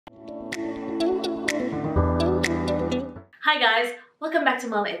Hi guys, welcome back to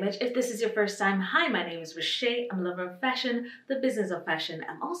My Image. If this is your first time, hi, my name is Rashay. I'm a lover of fashion, the business of fashion.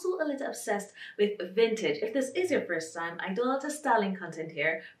 I'm also a little obsessed with vintage. If this is your first time, I do a lot of styling content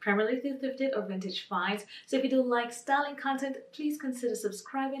here, primarily through thrifted or vintage finds. So if you do like styling content, please consider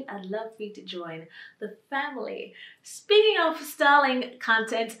subscribing. I'd love for you to join the family. Speaking of styling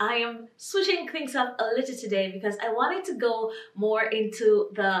content, I am switching things up a little today because I wanted to go more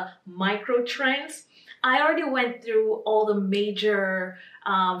into the micro trends. I already went through all the major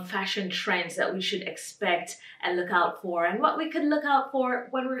fashion trends that we should expect and look out for, and what we could look out for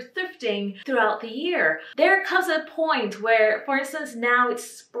when we're thrifting throughout the year. There comes a point where, for instance, now it's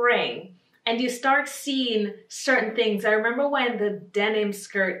spring and you start seeing certain things. I remember when the denim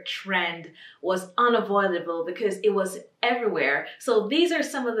skirt trend was unavoidable because it was everywhere. So these are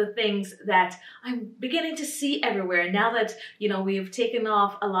some of the things that I'm beginning to see everywhere. Now that, we've taken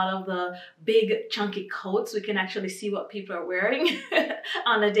off a lot of the big chunky coats, we can actually see what people are wearing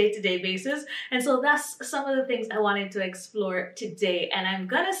on a day-to-day basis. And so that's some of the things I wanted to explore today. And I'm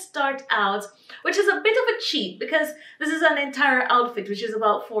gonna start out, which is a bit of a cheat because this is an entire outfit, which is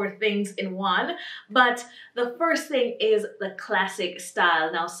about 4 things in one. But the first thing is the classic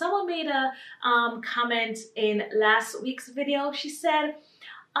style. Now, someone made a comment in last week's video. She said,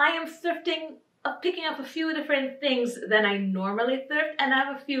 I am thrifting, picking up a few different things than I normally thrift, and I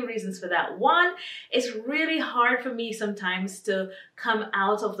have a few reasons for that. One, it's really hard for me sometimes to come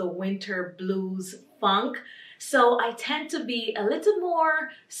out of the winter blues funk, so I tend to be a little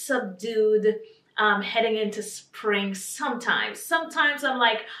more subdued heading into spring sometimes. Sometimes I'm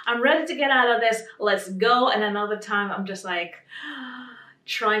like, I'm ready to get out of this, let's go, and another time I'm just like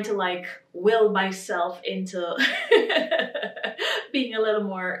trying to will myself into being a little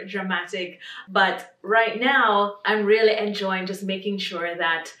more dramatic. But right now I'm really enjoying just making sure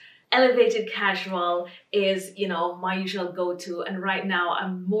that elevated casual is, my usual go-to, and right now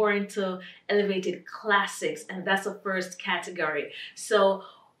I'm more into elevated classics, and that's the first category. So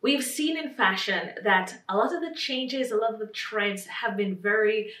we've seen in fashion that a lot of the changes, a lot of the trends have been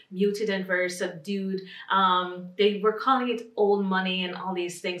very muted and very subdued. They were calling it old money and all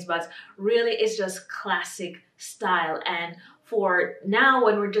these things, but really it's just classic style. And for now,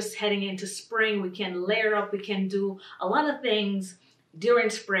 when we're just heading into spring, we can layer up, we can do a lot of things during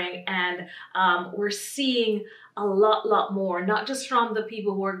spring, and we're seeing a lot more, not just from the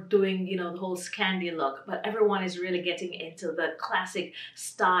people who are doing, the whole Scandi look, but everyone is really getting into the classic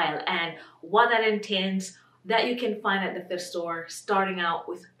style, and what that entails, that you can find at the thrift store, starting out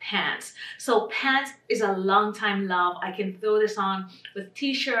with pants. So pants is a long time love. I can throw this on with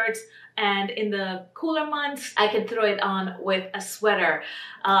t-shirts, and in the cooler months, I can throw it on with a sweater,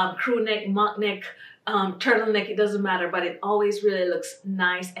 crew neck, mock neck, turtleneck, it doesn't matter, but it always really looks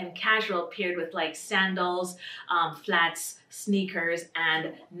nice and casual paired with sandals, flats, sneakers,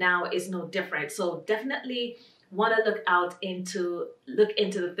 and now is no different. So definitely want to look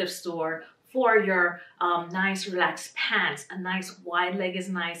into the thrift store for your nice relaxed pants. A nice wide leg is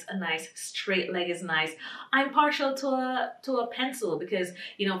nice, a nice straight leg is nice. I'm partial to a pencil because,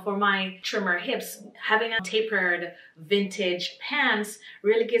 for my trimmer hips, having a tapered vintage pants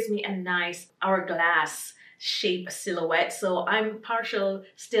really gives me a nice hourglass shape silhouette. So I'm partial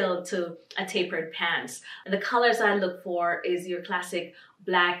still to a tapered pants. And the colors I look for is your classic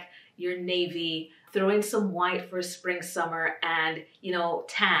black, your navy, throw in some white for spring, summer, and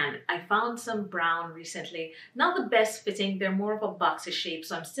tan. I found some brown recently. Not the best fitting, they're more of a boxy shape,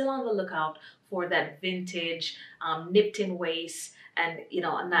 so I'm still on the lookout for that vintage nipped in waist and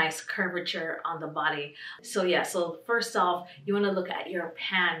a nice curvature on the body. So yeah, so first off, you want to look at your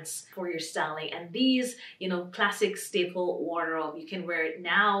pants for your styling, and these classic staple wardrobe. You can wear it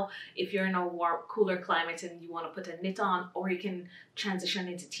now if you're in a warm, cooler climate and you want to put a knit on, or you can transition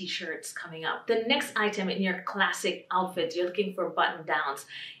into t-shirts coming up. The next item in your classic outfit, you're looking for button downs.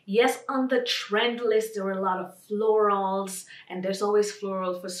 Yes, on the trend list there were a lot of florals, and there's always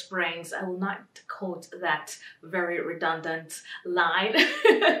floral for springs. I will not quote that very redundant line.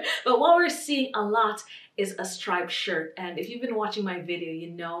 But what we're seeing a lot is a striped shirt, and if you've been watching my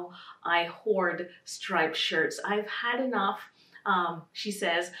video, I hoard striped shirts. I've had enough, she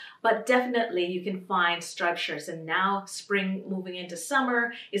says, but definitely you can find striped shirts, and now spring moving into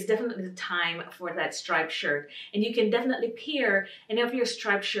summer is definitely the time for that striped shirt. And you can definitely pair any of your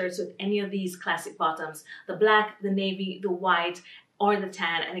striped shirts with any of these classic bottoms, the black, the navy, the white, or the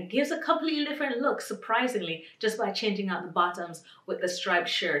tan, and it gives a completely different look, surprisingly, just by changing out the bottoms with the striped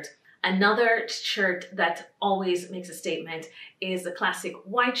shirt. Another shirt that always makes a statement is the classic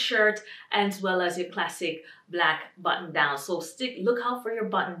white shirt, as well as your classic black button down. So look out for your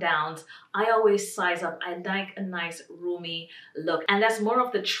button downs. I always size up. I like a nice roomy look, and that's more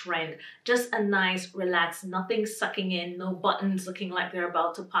of the trend. Just a nice relaxed, nothing sucking in, no buttons looking like they're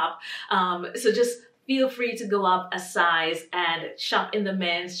about to pop. So just feel free to go up a size and shop in the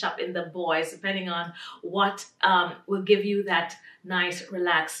men's, shop in the boys, depending on what will give you that nice,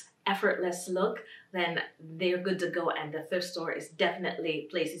 relaxed, effortless look. Then they're good to go, and the thrift store is definitely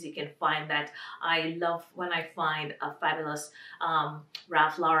places you can find that. I love when I find a fabulous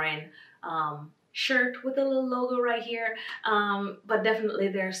Ralph Lauren shirt with a little logo right here, but definitely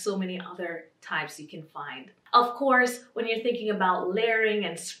there are so many other types you can find. Of course, when you're thinking about layering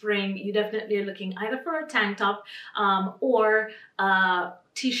and spring, you definitely are looking either for a tank top or a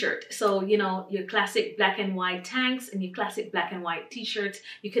t-shirt. So, you know, your classic black and white tanks and your classic black and white t-shirts.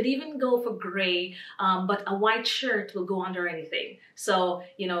 You could even go for gray, but a white shirt will go under anything. So,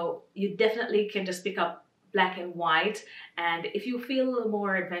 you know, you definitely can just pick up black and white. And if you feel a little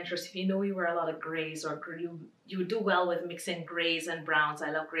more adventurous, if you know you wear a lot of grays, or you do well with mixing grays and browns,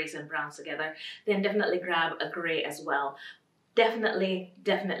 I love grays and browns together, then definitely grab a gray as well. Definitely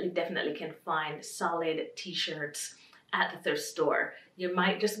can find solid t-shirts at the thrift store. You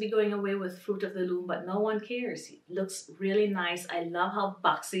might just be going away with Fruit of the Loom, but no one cares. It looks really nice. I love how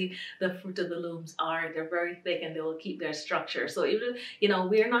boxy the Fruit of the Looms are. They're very thick and they will keep their structure. So even, you know,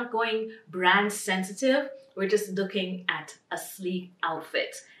 we're not going brand sensitive. We're just looking at a sleek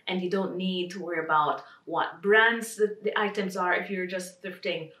outfit, and you don't need to worry about what brands the items are if you're just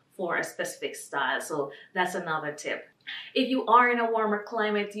thrifting for a specific style. So that's another tip. If you are in a warmer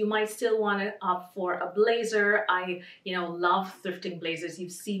climate, you might still want to opt for a blazer. I, love thrifting blazers.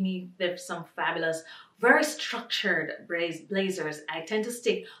 You've seen me thrift some fabulous, very structured blazers. I tend to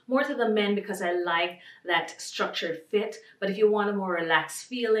stick more to the men because I like that structured fit. But if you want a more relaxed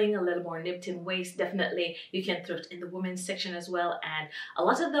feeling, a little more nipped in waist, definitely you can thrift in the women's section as well. And a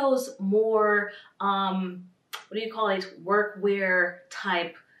lot of those more, workwear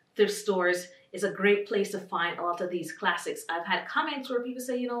type thrift stores is a great place to find a lot of these classics. I've had comments where people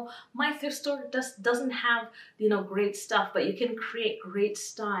say, my thrift store doesn't have, great stuff, but you can create great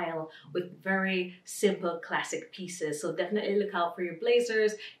style with very simple classic pieces. So definitely look out for your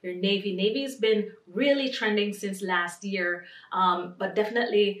blazers, your navy. Navy has been really trending since last year, but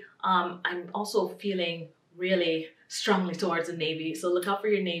definitely I'm also feeling really strongly towards the navy. So look out for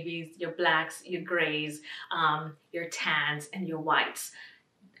your navies, your blacks, your grays, your tans, and your whites.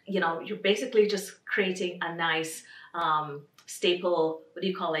 You're basically just creating a nice staple,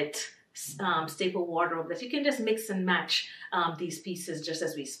 staple wardrobe that you can just mix and match these pieces just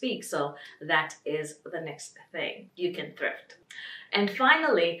as we speak. So that is the next thing you can thrift. And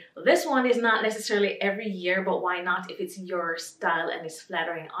finally, this one is not necessarily every year, but why not if it's your style and it's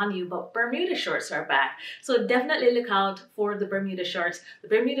flattering on you? But Bermuda shorts are back. So definitely look out for the Bermuda shorts. The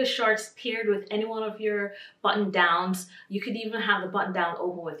Bermuda shorts paired with any one of your button downs. You could even have the button down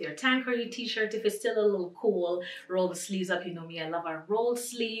open with your tank or your t-shirt if it's still a little cool. Roll the sleeves up. You know me, I love a rolled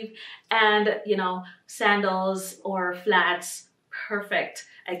sleeve. And, sandals or flats, perfect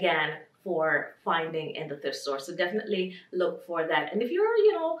again for finding in the thrift store. So definitely look for that. And if you're,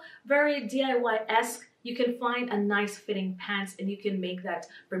 very DIY-esque, you can find a nice fitting pants and you can make that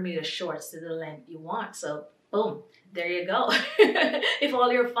Bermuda shorts to the length you want. So boom, there you go. If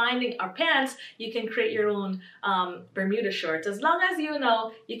all you're finding are pants, you can create your own Bermuda shorts. As long as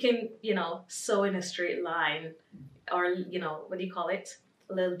you can, sew in a straight line, or,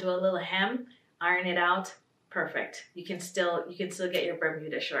 do a little hem, iron it out. Perfect. You can still get your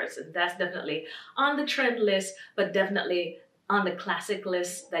Bermuda shorts, and that's definitely on the trend list, but definitely on the classic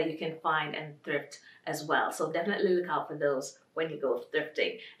list that you can find and thrift as well. So definitely look out for those when you go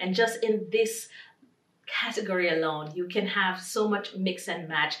thrifting. And just in this category alone, you can have so much mix and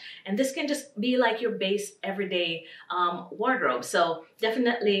match, and this can just be like your base everyday wardrobe. So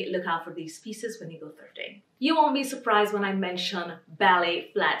definitely look out for these pieces when you go thrifting. You won't be surprised when I mention ballet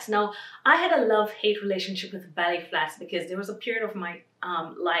flats. Now, I had a love-hate relationship with ballet flats because there was a period of my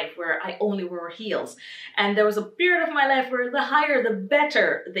life where I only wore heels. And there was a period of my life where the higher, the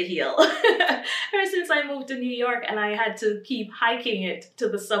better the heel. Ever since I moved to New York and I had to keep hiking it to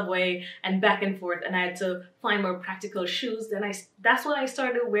the subway and back and forth, and I had to find more practical shoes, that's when I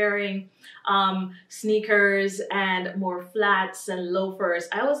started wearing sneakers and more flats and loafers.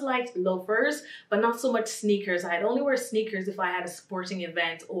 I always liked loafers, but not so much sneakers. I'd only wear sneakers if I had a sporting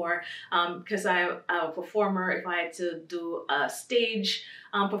event, or because I'm a performer, if I had to do a stage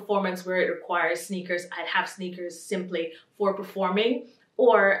performance where it requires sneakers, I'd have sneakers simply for performing.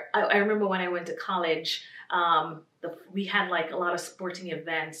 Or I remember when I went to college, we had like a lot of sporting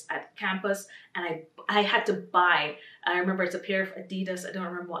events at campus, and I had to buy, I remember it's a pair of Adidas, I don't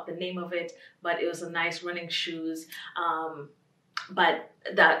remember what the name of it, but it was a nice running shoes. But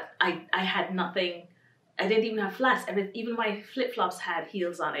that I had nothing. I didn't even have flats. Even my flip-flops had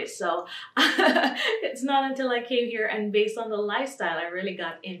heels on it. So it's not until I came here and based on the lifestyle, I really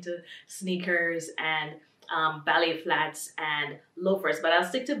got into sneakers and ballet flats and loafers. But I'll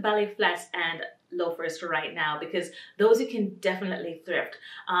stick to ballet flats and loafers for right now because those you can definitely thrift.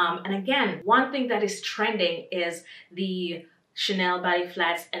 And again, one thing that is trending is the Chanel ballet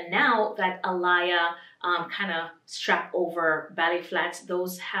flats, and now that Alaya kind of strap over ballet flats,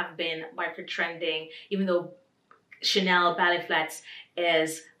 those have been market trending, even though Chanel ballet flats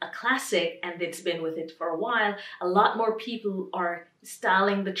is a classic and it's been with it for a while. A lot more people are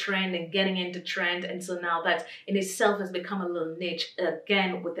styling the trend and getting into trend, and so now that in itself has become a little niche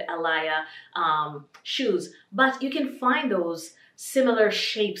again with the Alaya shoes. But you can find those similar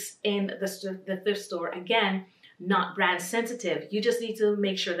shapes in the thrift store. Again, not brand sensitive. You just need to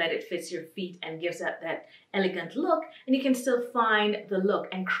make sure that it fits your feet and gives that elegant look, and you can still find the look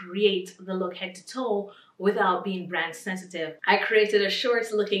and create the look head to toe without being brand sensitive. I created a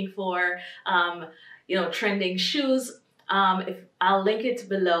short looking for trending shoes. I'll link it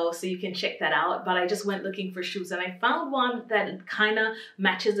below so you can check that out, but I just went looking for shoes and I found one that kind of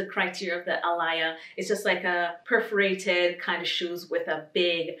matches the criteria of the Alaya. It's just like a perforated kind of shoes with a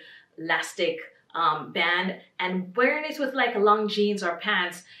big elastic band, and wearing it with like long jeans or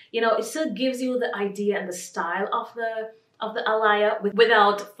pants, it still gives you the idea and the style of the Alaya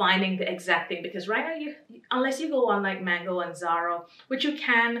without finding the exact thing, because right now unless you go on like Mango and Zara, which you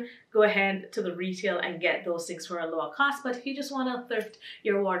can go ahead to the retail and get those things for a lower cost, but if you just want to thrift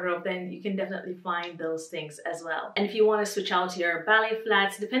your wardrobe, then you can definitely find those things as well. And if you want to switch out your ballet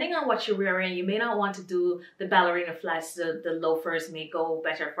flats, depending on what you're wearing, you may not want to do the ballerina flats. The loafers may go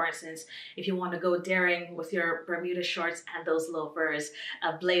better. For instance, if you want to go daring with your Bermuda shorts and those loafers,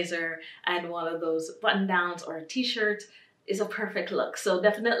 a blazer and one of those button downs or a t-shirt is a perfect look. So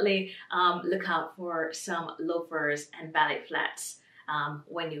definitely look out for some loafers and ballet flats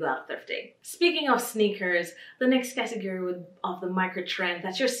when you go out thrifting. Speaking of sneakers, the next category of the micro trend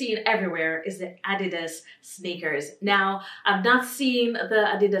that you're seeing everywhere is the Adidas sneakers. Now, I've not seen the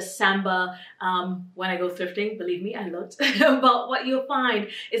Adidas Samba when I go thrifting. Believe me, I looked. But what you'll find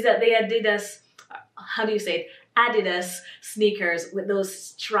is that the Adidas, how do you say it? Adidas sneakers with those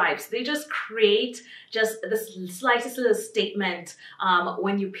stripes. They just create just the slightest little statement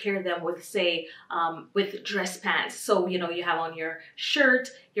when you pair them with, say, with dress pants. So, you have on your shirt,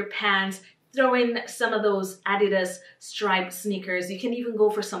 your pants, throw in some of those Adidas striped sneakers. You can even go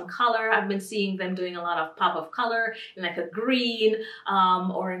for some color. I've been seeing them doing a lot of pop of color in like a green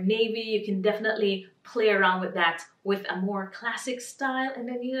or a navy. You can definitely play around with that with a more classic style, and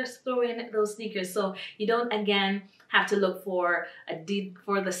then you just throw in those sneakers. So you don't, again, have to look for the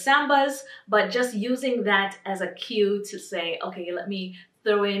Sambas, but just using that as a cue to say, okay, let me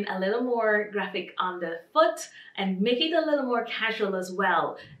throw in a little more graphic on the foot and make it a little more casual as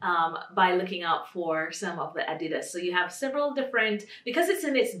well by looking out for some of the Adidas. So you have several different, because it's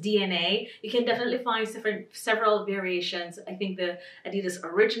in its DNA, you can definitely find several variations. I think the Adidas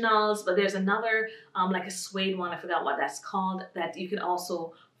Originals, but there's another like a suede one, I forgot what that's called, that you can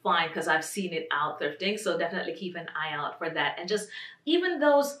also find because I've seen it out thrifting. So definitely keep an eye out for that. And just even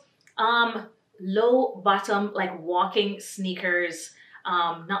those low bottom, like walking sneakers,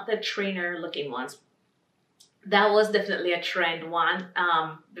 not the trainer looking ones. That was definitely a trend one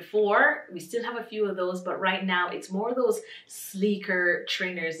before. We still have a few of those, but right now it's more those sleeker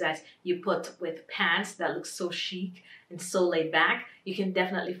trainers that you put with pants that look so chic and so laid back. You can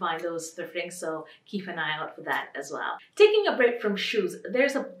definitely find those thrifting, so keep an eye out for that as well. Taking a break from shoes,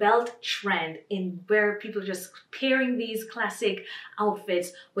 there's a belt trend in where people are just pairing these classic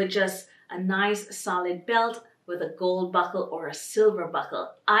outfits with just a nice solid belt with a gold buckle or a silver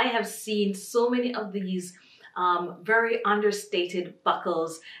buckle. I have seen so many of these very understated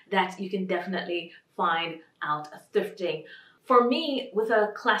buckles that you can definitely find out thrifting. For me, with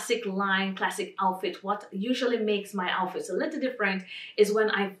a classic line, classic outfit, what usually makes my outfits a little different is when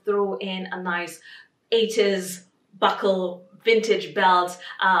I throw in a nice 80s buckle vintage belt,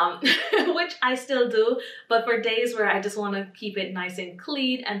 which I still do, but for days where I just want to keep it nice and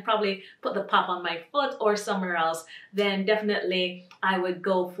clean and probably put the pop on my foot or somewhere else, then definitely I would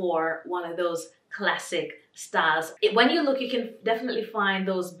go for one of those classic styles. When you look, you can definitely find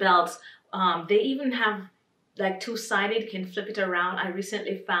those belts. They even have like two-sided, you can flip it around. I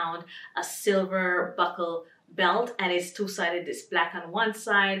recently found a silver buckle belt, and it's two-sided. It's black on one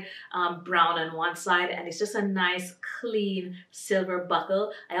side, brown on one side, and it's just a nice clean silver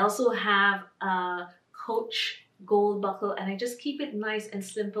buckle. I also have a Coach gold buckle, and I just keep it nice and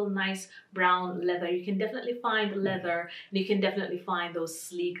simple, nice brown leather. You can definitely find leather, and you can definitely find those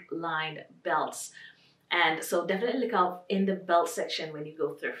sleek lined belts. And so definitely look out in the belt section when you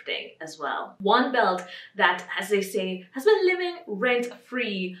go thrifting as well. One belt that, as they say, has been living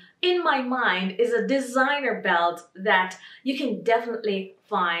rent-free in my mind is a designer belt that you can definitely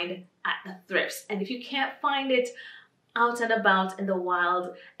find at the thrifts. And if you can't find it out and about in the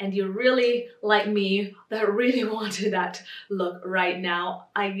wild, and you're really like me that really wanted that look right now,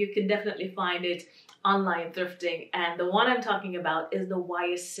 you can definitely find it online thrifting. And the one I'm talking about is the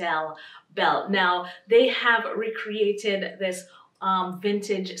YSL belt. Now, they have recreated this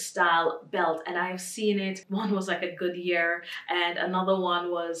vintage style belt, and I've seen it. One was like a Goodyear, and another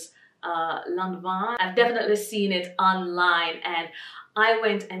one was Lanvin. I've definitely seen it online, and I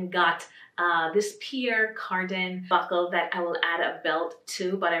went and got this Pierre Cardin buckle that I will add a belt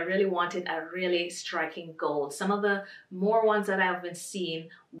to, but I really wanted a really striking gold. Some of the more ones that I've been seeing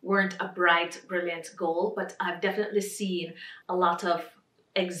weren't a bright, brilliant gold, but I've definitely seen a lot of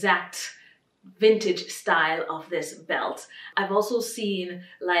exact vintage style of this belt. I've also seen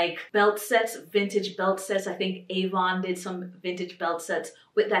like belt sets, vintage belt sets. I think Avon did some vintage belt sets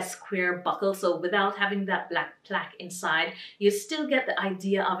with that square buckle. So without having that black plaque inside, you still get the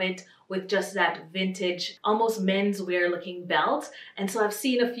idea of it with just that vintage, almost menswear looking belt. And so I've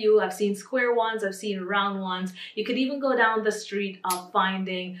seen a few. I've seen square ones, I've seen round ones. You could even go down the street of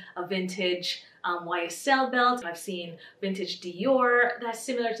finding a vintage YSL belt. I've seen vintage Dior that's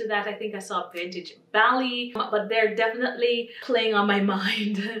similar to that. I think I saw vintage Bali, but they're definitely playing on my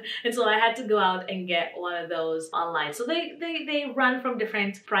mind. And so I had to go out and get one of those online. So they run from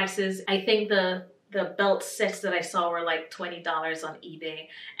different prices. I think the belt sets that I saw were like $20 on eBay.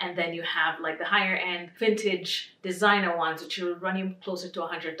 And then you have like the higher end vintage designer ones, which will run you closer to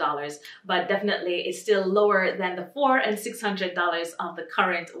 $100. But definitely it's still lower than the $400 and $600 of the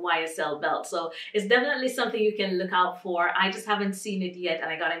current YSL belt. So it's definitely something you can look out for. I just haven't seen it yet, and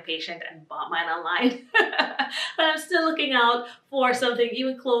I got impatient and bought mine online. But I'm still looking out for something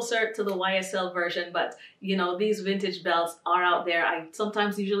even closer to the YSL version. But you know, these vintage belts are out there. I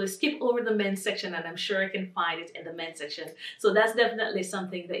sometimes usually skip over the men's section, and I'm sure I can find it in the men's section. So that's definitely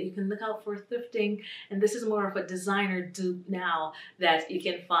something that you can look out for thrifting. And this is more of a designer dupe now that you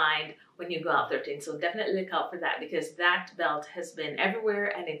can find when you go out thrifting. So definitely look out for that, because that belt has been everywhere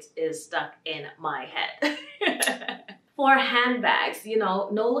and it is stuck in my head. For handbags, you know,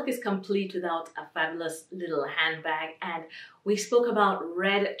 no look is complete without a fabulous little handbag. And we spoke about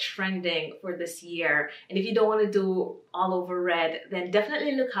red trending for this year. And if you don't want to do all over red, then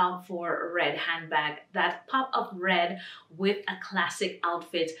definitely look out for a red handbag. That pop of red with a classic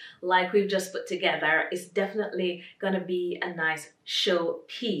outfit like we've just put together is definitely going to be a nice show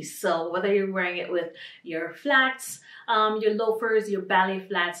piece. So whether you're wearing it with your flats, your loafers, your ballet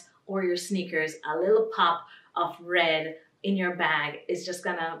flats, or your sneakers, a little pop of red in your bag is just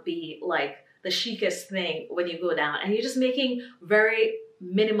gonna be like the chicest thing when you go down, and you're just making very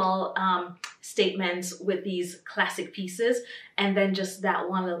minimal statements with these classic pieces, and then just that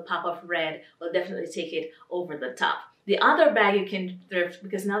one little pop of red will definitely take it over the top. The other bag you can thrift,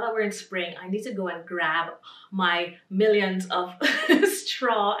 because now that we're in spring, I need to go and grab my millions of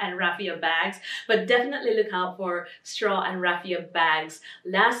straw and raffia bags, but definitely look out for straw and raffia bags.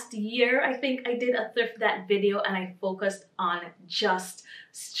 Last year, I think I did a Thrift That video, and I focused on just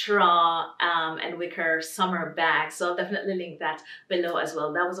straw and wicker summer bags. So I'll definitely link that below as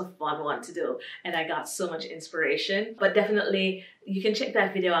well. That was a fun one to do, and I got so much inspiration. But definitely you can check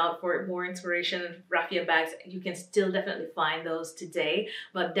that video out for more inspiration. Raffia bags, you can still definitely find those today,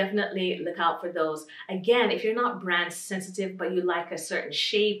 but definitely look out for those. Again, if you're not brand sensitive, but you like a certain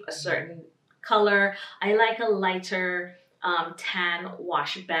shape, a certain color, I like a lighter tan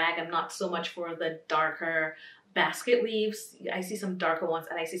wash bag. I'm not so much for the darker basket weaves. I see some darker ones,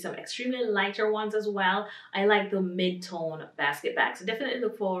 and I see some extremely lighter ones as well. I like the mid-tone basket bags. So definitely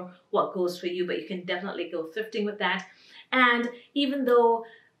look for what goes for you, but you can definitely go thrifting with that. And even though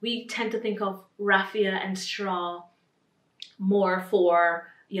we tend to think of raffia and straw more for,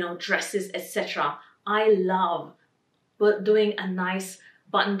 you know, dresses, etc., I love doing a nice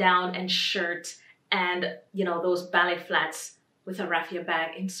button down and shirt and, you know, those ballet flats with a raffia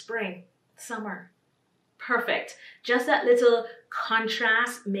bag in spring, summer. Perfect. Just that little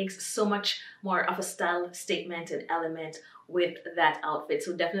contrast makes so much more of a style statement and element with that outfit.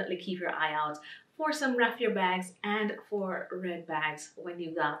 So definitely keep your eye out for some raffia bags and for red bags. When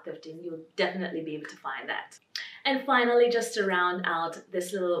you go out thrifting, you'll definitely be able to find that. And finally, just to round out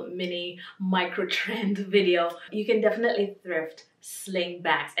this little mini micro trend video, you can definitely thrift sling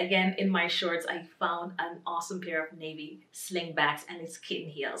bags. Again, in my shorts, I found an awesome pair of navy sling bags, and it's kitten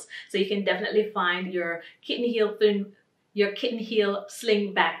heels. So you can definitely find your kitten heel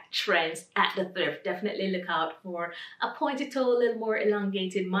sling back trends at the thrift. Definitely look out for a pointed toe, a little more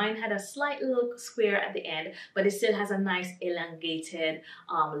elongated. Mine had a slight little square at the end, but it still has a nice elongated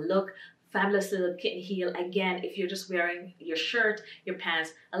look. Fabulous little kitten heel. Again, if you're just wearing your shirt, your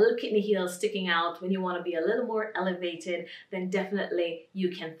pants, a little kitten heel sticking out when you want to be a little more elevated, then definitely you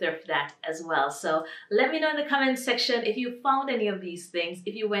can thrift that as well. So let me know in the comment section if you found any of these things,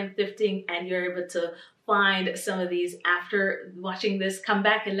 if you went thrifting and you're able to find some of these after watching this. Come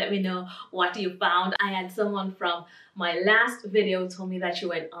back and let me know what you found. I had someone from my last video told me that you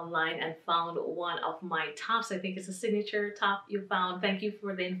went online and found one of my tops. I think it's a signature top you found. Thank you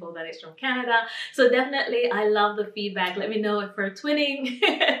for the info that it's from Canada. So definitely, I love the feedback. Let me know if we're twinning.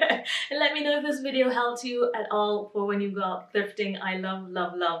 And let me know if this video helped you at all for when you go out thrifting. I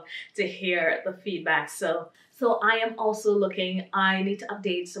love to hear the feedback. So I am also looking, I need to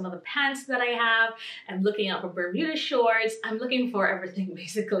update some of the pants that I have. I'm looking out for Bermuda shorts. I'm looking for everything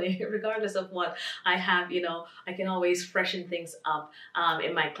basically, regardless of what I have, you know, I can always freshen things up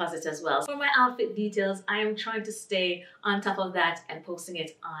in my closet as well. For my outfit details, I am trying to stay on top of that and posting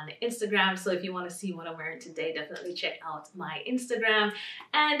it on Instagram. So if you want to see what I'm wearing today, definitely check out my Instagram.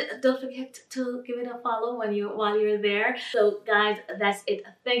 And don't forget to give it a follow while you're there. So guys, that's it.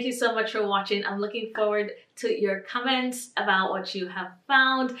 Thank you so much for watching. I'm looking forward to your comments about what you have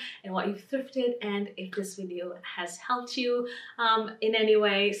found and what you've thrifted, and if this video has helped you in any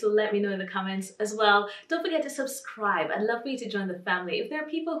way. So let me know in the comments as well. Don't forget to subscribe. I'd love for you to join the family. If there are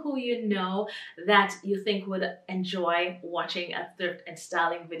people who you know that you think would enjoy watching a thrift and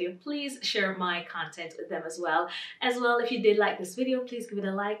styling video, please share my content with them as well. If you did like this video, please give it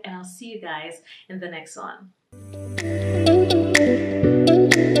a like, and I'll see you guys in the next one.